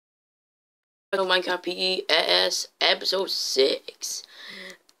MinecraftPE SS episode 6.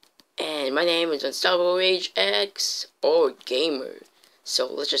 And my name is Unstoppable Rage X or Gamer. So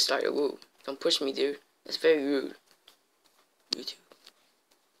let's just start it. Woo. Don't push me, dude. That's very rude. YouTube.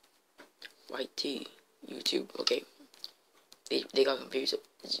 YT. YouTube. Okay. They got confused.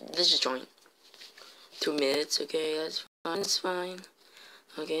 Let's just join. 2 minutes. Okay, that's fine. That's fine.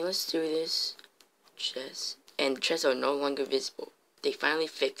 Okay, let's do this. Chests. And the chests are no longer visible. They finally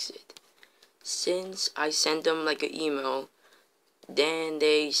fixed it. Since I sent them like an email, then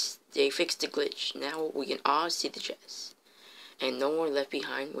they fixed the glitch. Now we can all see the chest, and no one left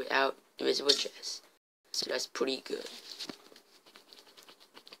behind without visible chest. So that's pretty good.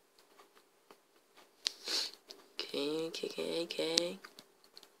 Okay.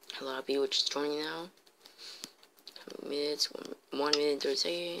 A lot of people just joining now. Minutes, 1 minute and 30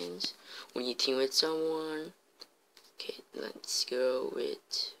 seconds. When you team with someone. Okay, let's go with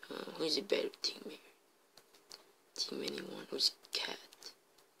who's a better teammate? Team anyone? Who's Cat?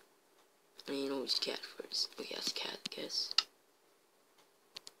 I need to know who's Cat first. Okay, that's Cat, I guess.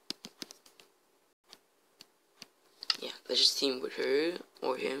 Yeah, let's just team with her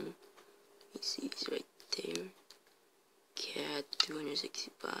or him. You see, he's right there. Cat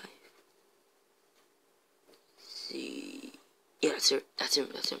 265. See, yeah, that's her. That's him.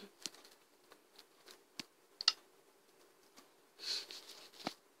 That's him.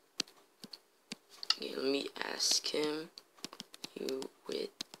 Okay, let me ask him. You with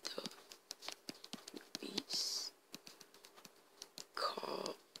the beast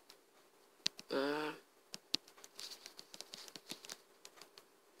call?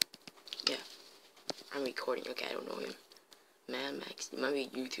 Yeah, I'm recording. Okay, I don't know him. Mad Max, he might be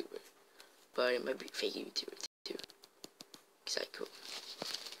a YouTuber, but it might be a fake YouTuber too. Cause cool.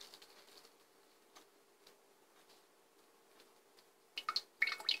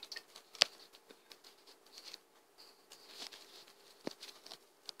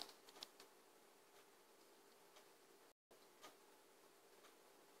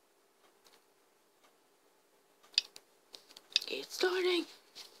 It's starting.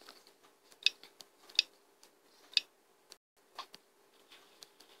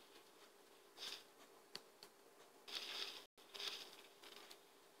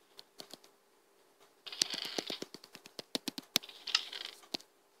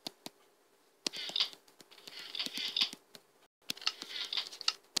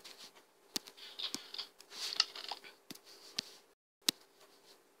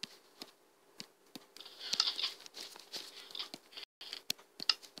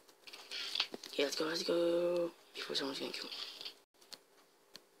 Yeah, let's go. Before someone's gonna kill me.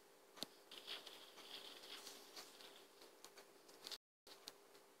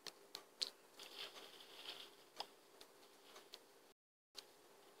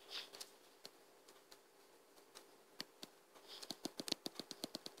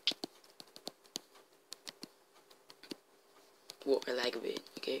 Whoa, I lag a bit.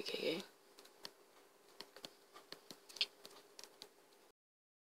 Okay.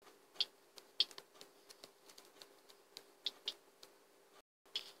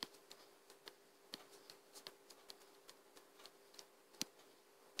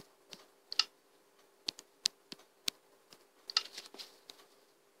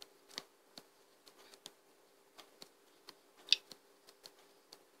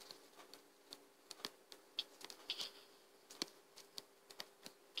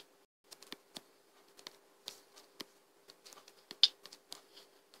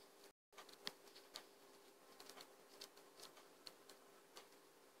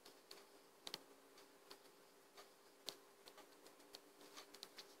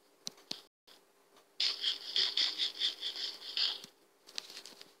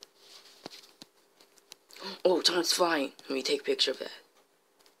 Oh, someone's flying. Let me take a picture of that.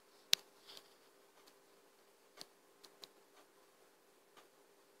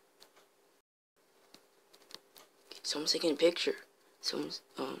 Someone's taking a picture. Someone's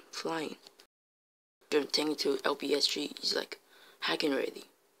flying. I'm taking to LPSG. He's like hacking already.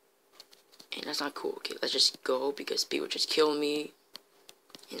 And that's not cool. Okay, let's just go because people just kill me.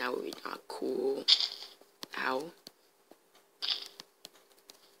 And that would be not cool. Ow.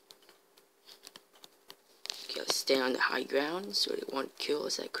 Okay, let's stand on the high ground so they won't kill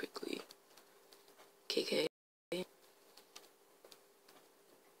us that quickly. Okay.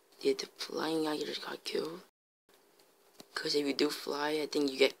 Did the flying guy just got killed? Because if you do fly, I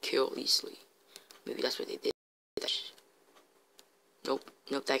think you get killed easily. Maybe that's what they did. Nope,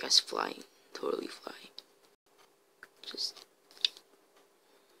 that guy's flying. Totally flying. Just...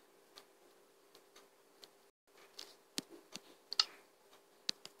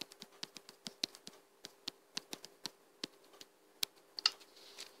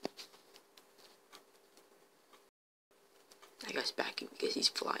 guy's backing because he's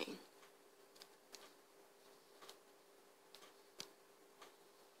flying.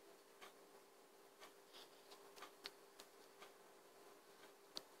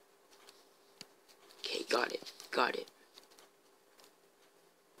 Okay, got it. Got it.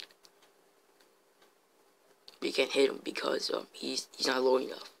 We can't hit him because he's not low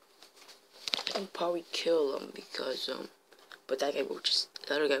enough. I can probably kill him because but the other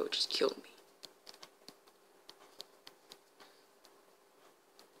guy will just kill me.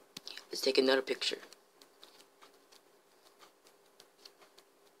 Let's take another picture.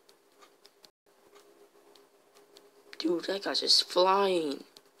 Dude, that guy's just flying.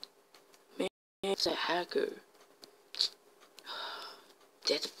 Man, it's a hacker.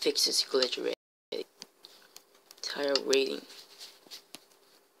 They have to fix this glitch already. Tired of waiting.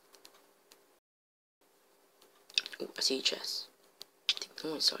 Ooh, I see chest. I think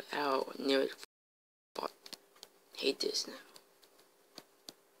no one saw it. Ow, nearly fought. Hate this now.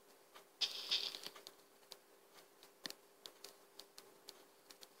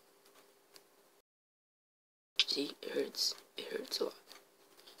 See, it hurts. It hurts a lot.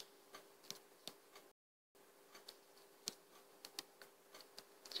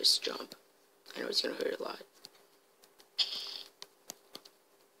 Just jump. I know it's gonna hurt a lot.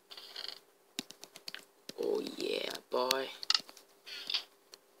 Oh yeah, boy.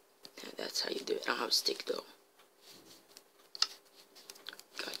 Yeah, that's how you do it. I don't have a stick though.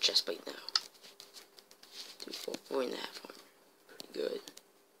 Got a chest plate now. 3, 4, 4.5 armor. Pretty good.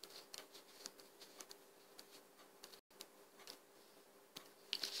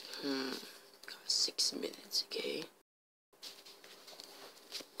 Got 6 minutes, okay.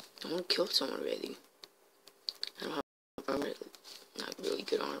 I want to kill someone already. I don't have armor, not really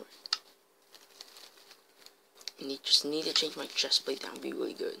good armor. And just need to change my chest plate down, be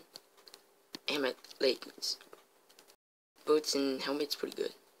really good. And my leggings. Boots and helmet's pretty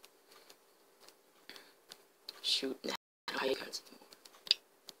good. Shoot, nah, I don't have guns anymore.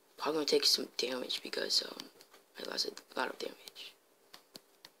 Probably gonna take some damage because I lost a lot of damage.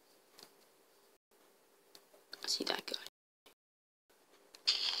 I see that guy.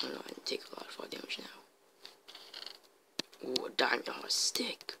 I don't know, I take a lot of fall damage now. Ooh, a diamond on a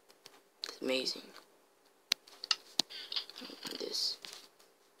stick. That's amazing. I don't want this.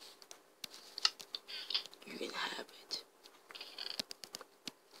 You can have it.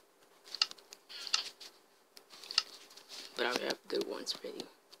 But I already have good ones ready.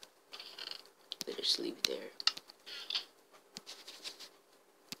 Let us leave it there.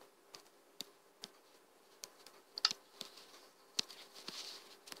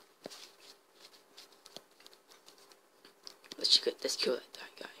 Let's kill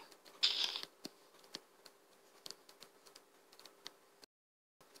that guy.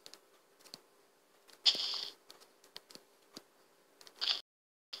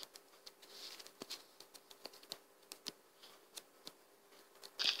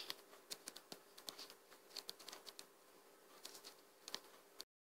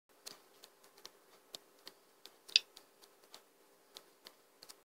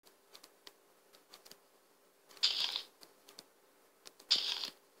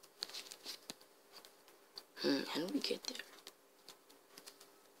 How do we get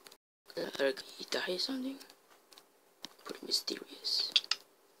there? He die or something? Pretty mysterious.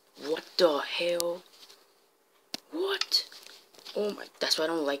 What the hell? What? Oh my, that's why I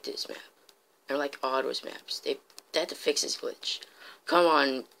don't like this map. I don't like Otto's maps. They have to fix this glitch. Come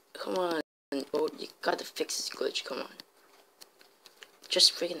on. Oh, you got to fix this glitch, come on.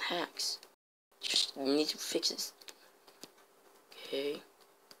 Just freaking hacks. You need to fix this. Okay.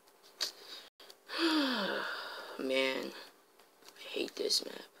 Man, I hate this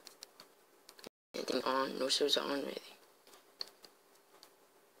map. Anything on? No servers are on already.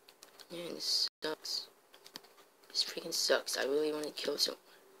 Man, this sucks. This freaking sucks. I really want to kill someone.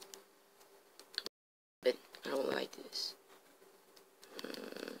 But I don't like this.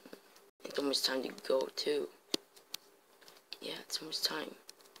 It's almost time to go too. Yeah, it's almost time.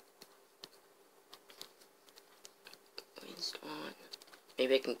 When it's on.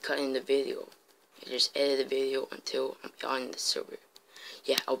 Maybe I can cut in the video. I just edit the video until I'm on the server.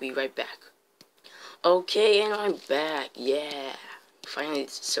 Yeah, I'll be right back. Okay, and I'm back. Yeah. Finally,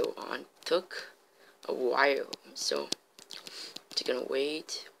 so on. Took a while. So, it's gonna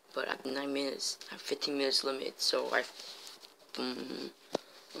wait. But I have 9 minutes. I have 15 minutes limit. So, I have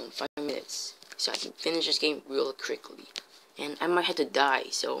 5 minutes. So, I can finish this game real quickly. And I might have to die.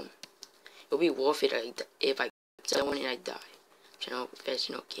 So, it'll be worth it if I kill someone and I die. Channel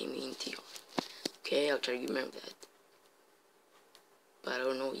Professional Gaming TR. Okay, I'll try to remember that. But I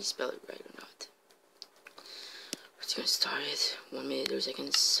don't know if you spell it right or not. It's gonna start it. 1 minute, 30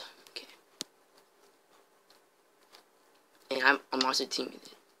 seconds. Okay. And I'm also teaming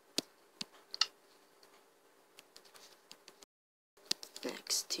it.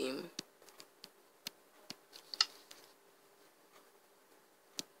 Next team.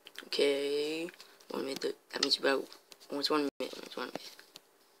 Okay. 1 minute. That means about almost 1 minute. Almost 1 minute.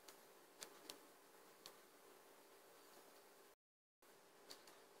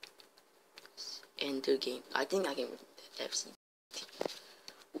 End the game. I think I can win the FC.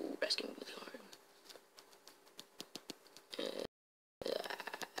 Ooh, that's gonna be hard.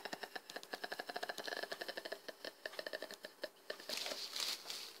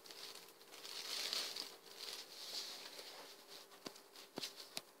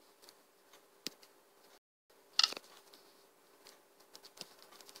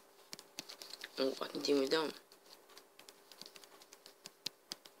 Oh, I can team with them.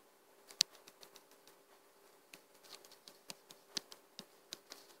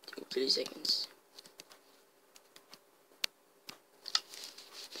 30 seconds.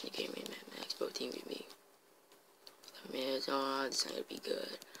 Okay, Max, both team with me. This is not gonna be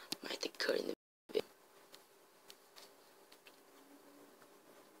good. Might have to cut in the bit.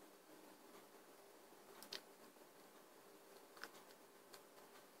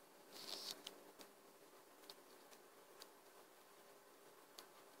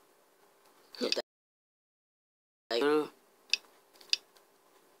 I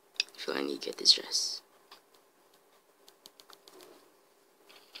feel I need to get this dress.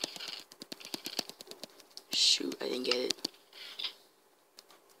 Shoot, I didn't get it.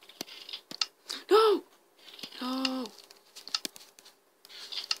 No! No!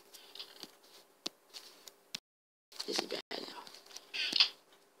 This is bad now.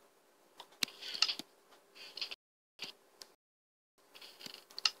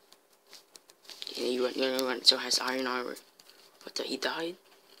 Yeah, you're gonna run, so has iron armor. What the, he died?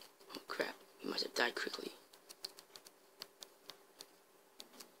 Oh crap, he must have died quickly.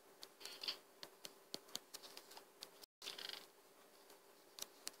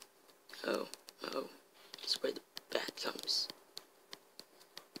 Oh, this is where the bad comes.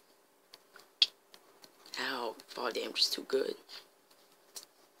 Ow, fall damage is too good.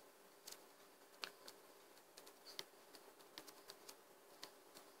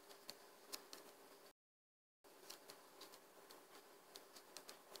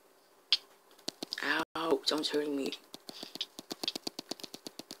 Ow, someone's hurting me.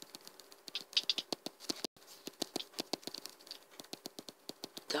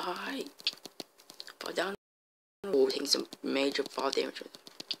 Die. Fall down. Oh, taking some major fall damage.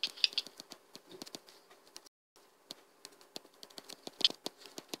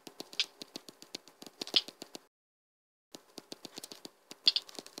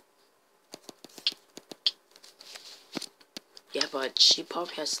 Yeah, but she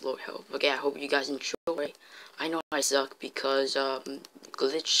probably has low health. Okay, I hope you guys enjoy. I know I suck because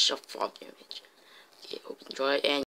glitch of fall damage. Okay, hope you enjoy, and